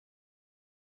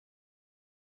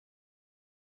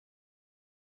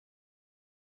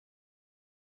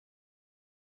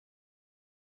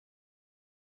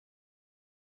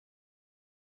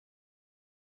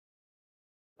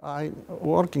I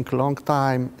working long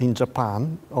time in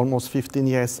Japan, almost 15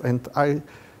 years, and I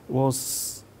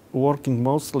was working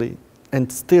mostly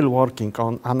and still working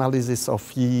on analysis of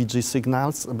EEG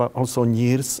signals, but also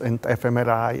NIRS and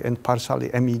fMRI and partially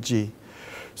MEG.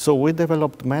 So we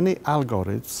developed many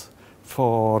algorithms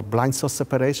for blind source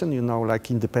separation, like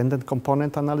independent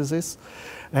component analysis.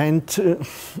 And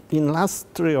in last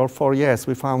 3 or 4 years,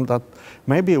 we found that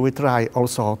maybe we try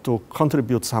also to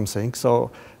contribute something.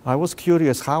 So I was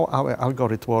curious how our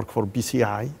algorithm work for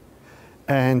BCI.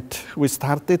 And we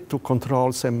started to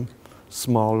control some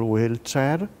small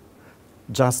wheelchair,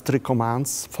 just 3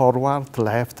 commands, forward,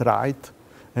 left, right,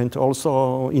 and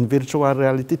also in virtual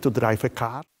reality to drive a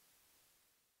car.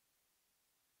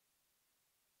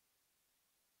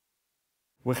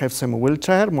 We have some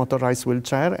wheelchair, motorized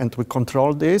wheelchair, and we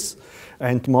control this.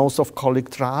 And most of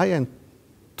colleagues try, and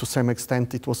to some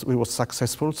extent we was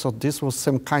successful. So this was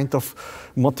some kind of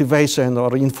motivation or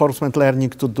reinforcement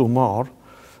learning to do more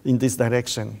in this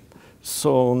direction.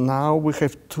 So now we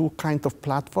have 2 kinds of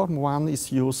platform. One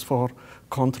is used for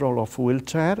control of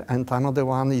wheelchair, and another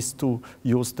one is to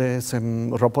use some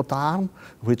robot arm,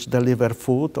 which deliver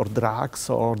food or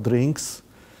drugs or drinks.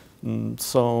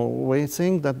 So we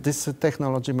think that this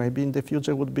technology maybe in the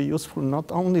future would be useful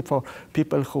not only for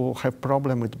people who have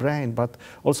problem with brain, but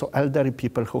also elderly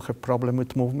people who have problem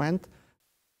with movement.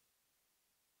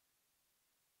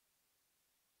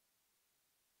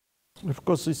 Of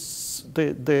course, it's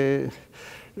the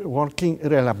working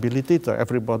reliability,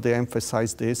 everybody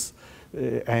emphasized this,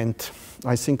 and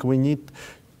I think we need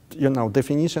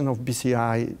definition of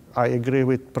BCI, I agree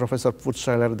with Professor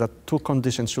Purscheller that 2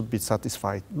 conditions should be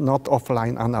satisfied, not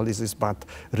offline analysis, but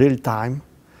real time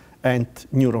and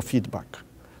neurofeedback.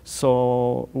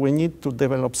 So we need to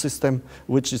develop system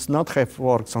which is not have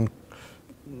works on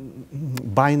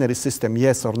binary system,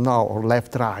 yes or no, or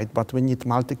left, right, but we need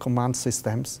multi-command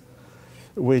systems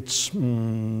which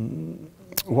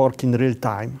work in real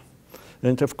time.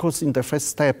 And of course, in the first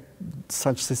step,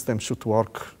 such system should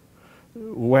work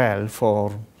well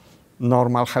for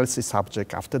normal healthy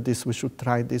subject. After this, we should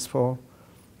try this for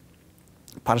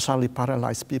partially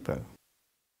paralyzed people.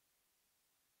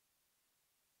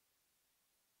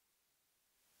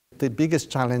 The biggest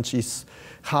challenge is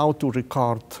how to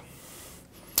record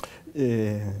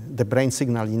the brain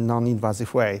signal in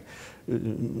non-invasive way.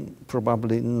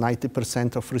 Probably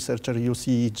 90% of researchers use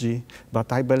EEG, but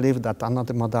I believe that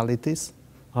another modalities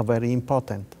are very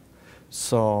important.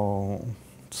 So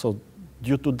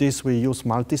due to this, we use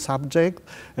multi-subject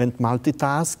and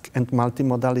multitask and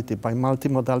multimodality. By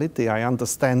multimodality, I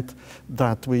understand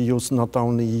that we use not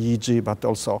only EEG, but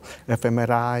also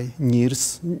fMRI,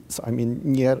 NIRS, I mean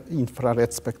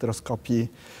near-infrared spectroscopy,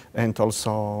 and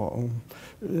also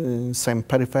some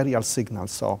peripheral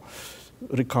signals. So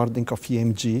recording of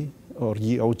EMG or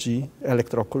EOG,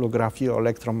 electroculography or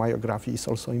electromyography is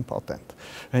also important.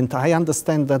 And I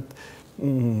understand that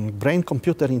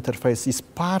brain-computer interface is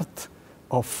part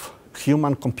of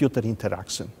human-computer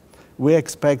interaction. We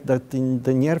expect that in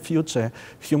the near future,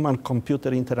 human-computer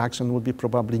interaction will be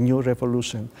probably new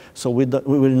revolution. So we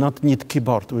will not need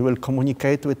keyboard. We will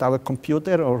communicate with our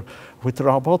computer or with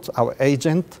robots, our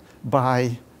agent,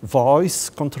 by voice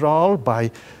control, by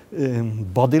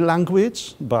body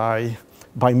language, by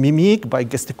mimic, by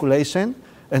gesticulation,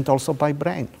 and also by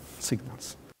brain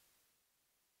signals.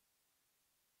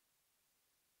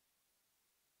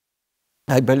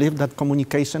 I believe that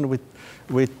communication with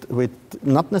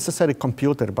not necessarily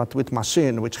computer, but with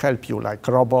machine, which help you, like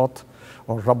robot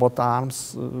or robot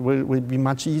arms, will be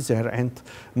much easier and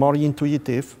more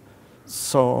intuitive.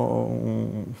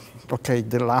 So, okay,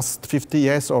 the last 50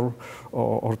 years or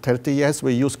 30 years,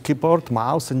 we use keyboard,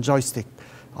 mouse, and joystick.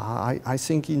 I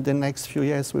think in the next few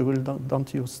years, we will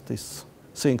don't use these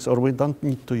things, or we don't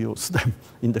need to use them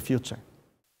in the future.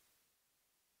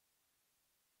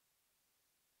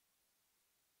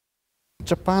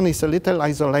 Japan is a little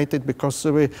isolated because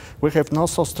we have not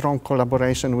so strong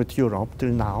collaboration with Europe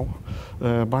till now.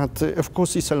 But of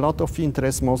course, it's a lot of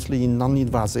interest, mostly in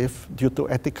non-invasive, due to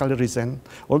ethical reason.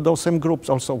 Although some groups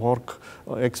also work,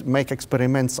 make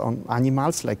experiments on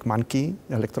animals like monkey,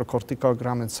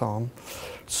 electrocorticogram, and so on.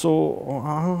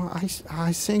 So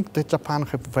I think that Japan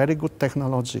have very good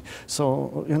technology.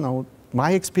 So,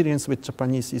 my experience with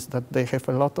Japanese is that they have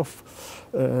a lot of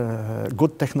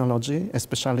good technology,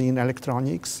 especially in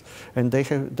electronics, and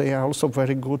they are also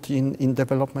very good in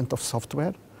development of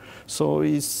software. So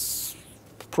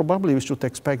probably we should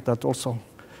expect that also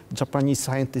Japanese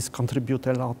scientists contribute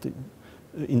a lot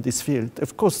in this field.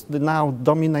 Of course, the now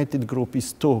dominated group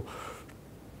is two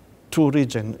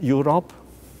regions, Europe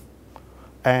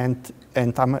and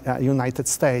United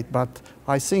States. But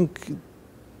I think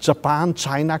Japan,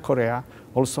 China, Korea,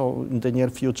 also in the near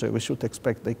future, we should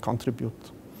expect they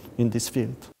contribute in this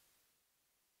field.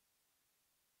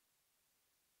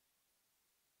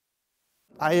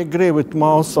 I agree with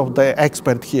most of the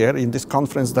experts here in this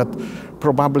conference that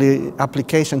probably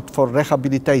application for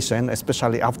rehabilitation,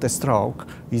 especially after stroke,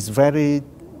 is very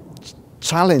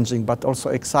challenging but also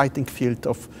exciting field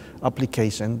of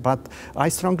application. But I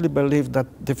strongly believe that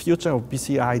the future of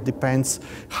BCI depends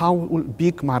how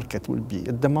big market will be.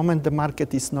 At the moment, the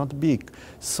market is not big.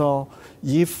 So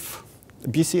if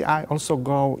BCI also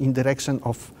go in direction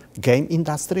of game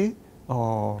industry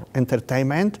or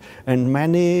entertainment, and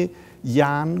many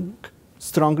young,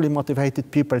 strongly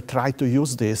motivated people try to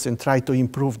use this and try to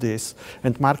improve this,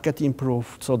 and market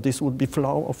improve. So this would be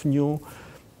flow of new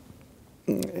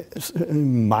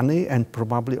money and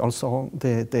probably also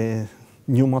the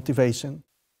new motivation.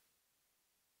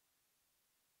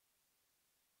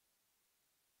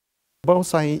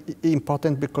 Both are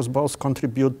important because both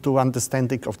contribute to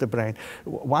understanding of the brain.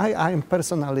 Why I am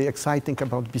personally excited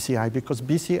about BCI? Because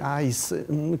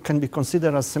BCI can be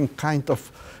considered as some kind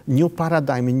of new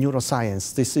paradigm in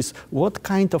neuroscience. This is what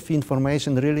kind of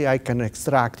information really I can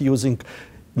extract using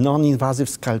non-invasive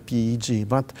scalp EEG.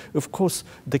 But of course,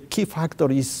 the key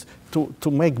factor is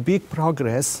to make big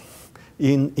progress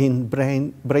in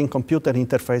brain-computer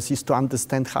interface is to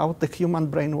understand how the human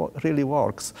brain really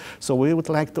works. So we would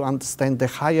like to understand the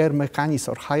higher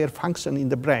mechanism or higher function in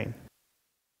the brain.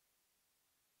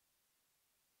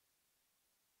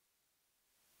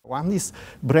 One is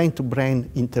brain-to-brain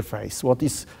interface.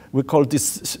 We call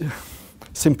this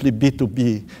simply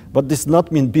B2B, but this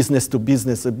not mean business to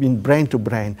business, it means brain to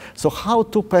brain. So how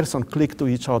two persons click to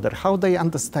each other, how they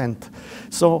understand.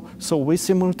 So we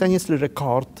simultaneously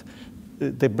record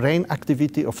the brain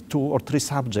activity of 2 or 3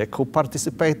 subjects who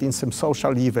participate in some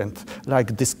social event,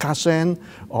 like discussion,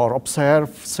 or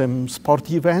observe some sport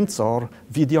events, or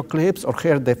video clips, or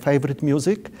hear their favorite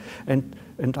music. And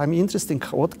I'm interested in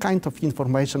what kind of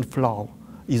information flow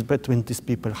is between these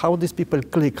people, how these people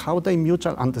click, how they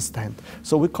mutually understand.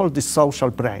 So we call this social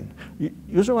brain.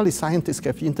 Usually scientists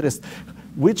have interest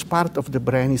which part of the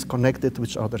brain is connected with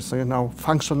each other. So, you know,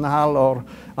 functional or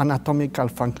anatomical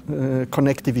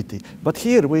connectivity. But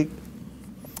here,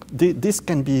 this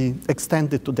can be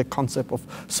extended to the concept of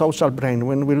social brain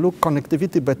when we look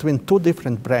connectivity between 2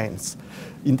 different brains,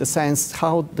 in the sense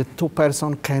how the 2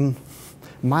 persons can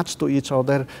match to each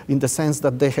other in the sense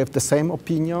that they have the same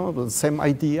opinion, the same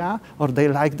idea, or they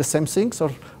like the same things,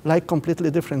 or like completely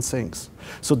different things.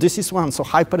 So this is one. So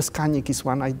hyperscanning is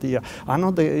one idea.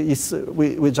 Another is,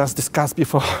 we just discussed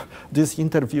before this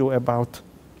interview about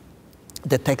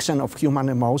detection of human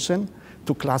emotion,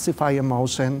 to classify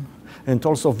emotion, and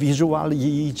also visual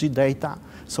EEG data.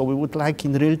 So we would like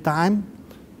in real time,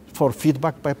 for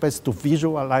feedback purpose, to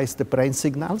visualize the brain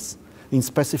signals in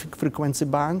specific frequency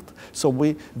band. So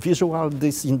we visualize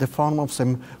this in the form of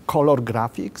some color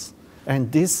graphics. And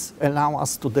this allows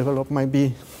us to develop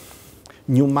maybe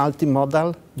new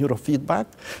multimodal neurofeedback.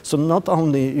 So not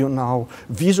only, you know,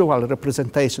 visual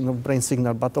representation of brain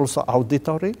signal, but also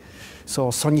auditory. So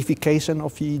sonification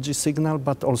of EEG signal,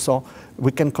 but also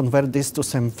we can convert this to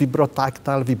some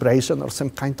vibrotactile vibration or some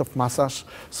kind of massage.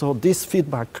 So this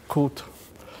feedback could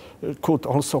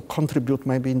also contribute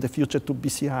maybe in the future to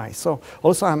BCI. So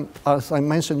also, as I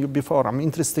mentioned you before, I'm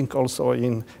interested also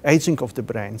in aging of the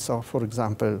brain. So for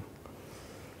example,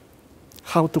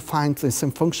 how to find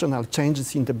some functional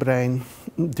changes in the brain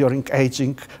during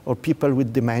aging or people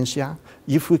with dementia.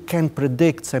 If we can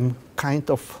predict some kind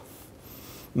of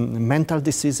mental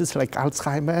diseases like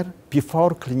Alzheimer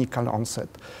before clinical onset.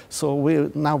 So we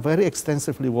now very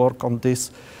extensively work on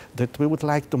this, that we would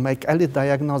like to make early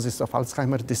diagnosis of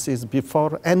Alzheimer's disease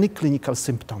before any clinical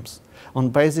symptoms on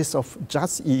basis of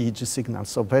just EEG signals,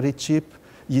 so very cheap,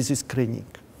 easy screening.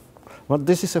 But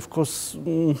this is, of course,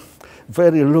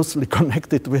 very loosely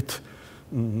connected with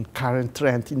current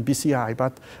trend in BCI.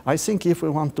 But I think if we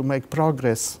want to make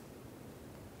progress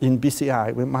in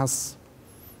BCI, we must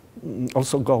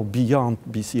also go beyond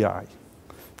BCI.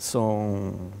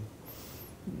 So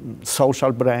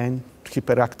social brain,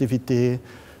 hyperactivity,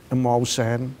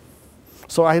 emotion.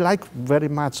 So I like very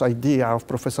much idea of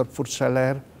Professor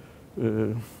Furtscheller,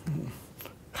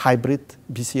 hybrid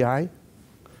BCI,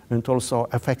 and also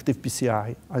effective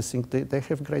BCI. I think they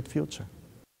have great future.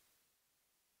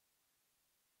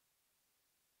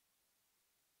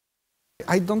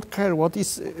 I don't care what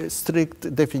is a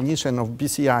strict definition of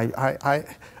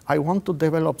BCI. I want to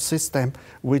develop system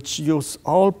which use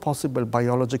all possible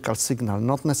biological signal,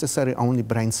 not necessarily only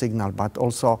brain signal, but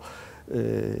also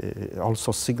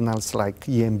also signals like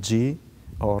EMG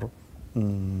or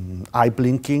eye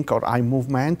blinking or eye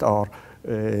movement or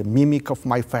mimic of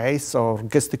my face or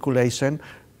gesticulation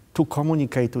to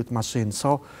communicate with machines.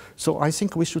 So I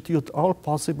think we should use all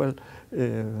possible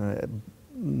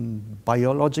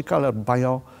biological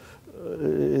or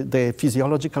the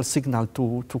physiological signal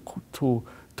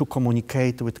to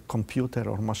communicate with computer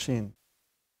or machine.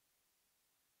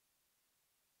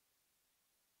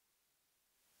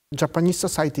 Japanese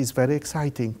society is very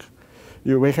exciting.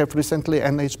 We have recently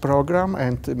NH program,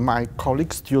 and my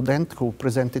colleague student who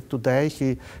presented today,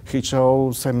 he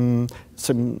showed some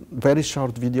very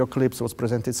short video clips, was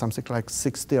presented something like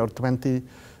 60 or 20,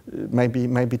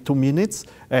 maybe 2 minutes,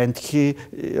 and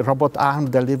robot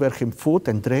arm delivered him food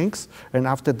and drinks, and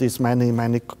after this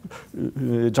many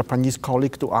Japanese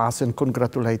colleagues to us and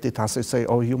congratulated us and say,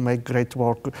 oh, you make great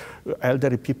work,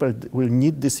 elderly people will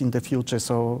need this in the future.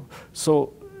 So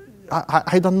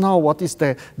I don't know what is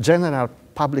the general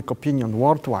public opinion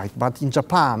worldwide, but in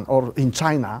Japan or in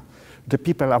China, the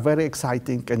people are very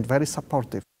exciting and very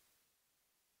supportive.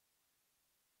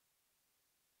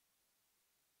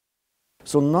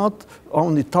 So not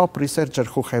only top researchers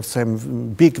who have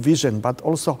some big vision, but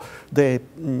also the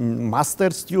master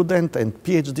student and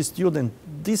PhD student.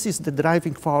 This is the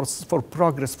driving force for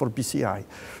progress for BCI.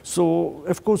 So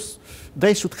of course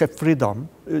they should have freedom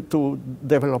to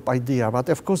develop idea, but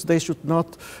of course they should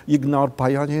not ignore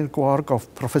pioneering work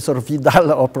of Professor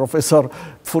Vidal or Professor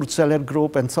Furtscheller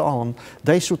group and so on.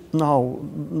 They should know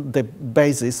the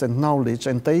basis and knowledge,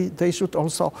 and they should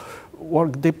also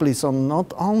work deeply on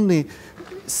not only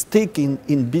stick in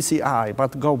BCI,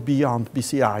 but go beyond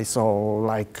BCI, so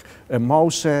like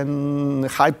emotion,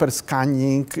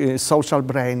 hyperscanning, social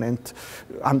brain, and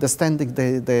understanding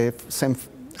the same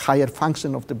higher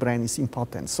function of the brain is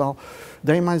important. So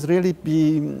they must really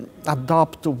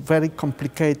adapt to very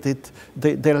complicated,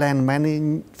 they learn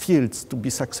many fields to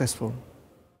be successful.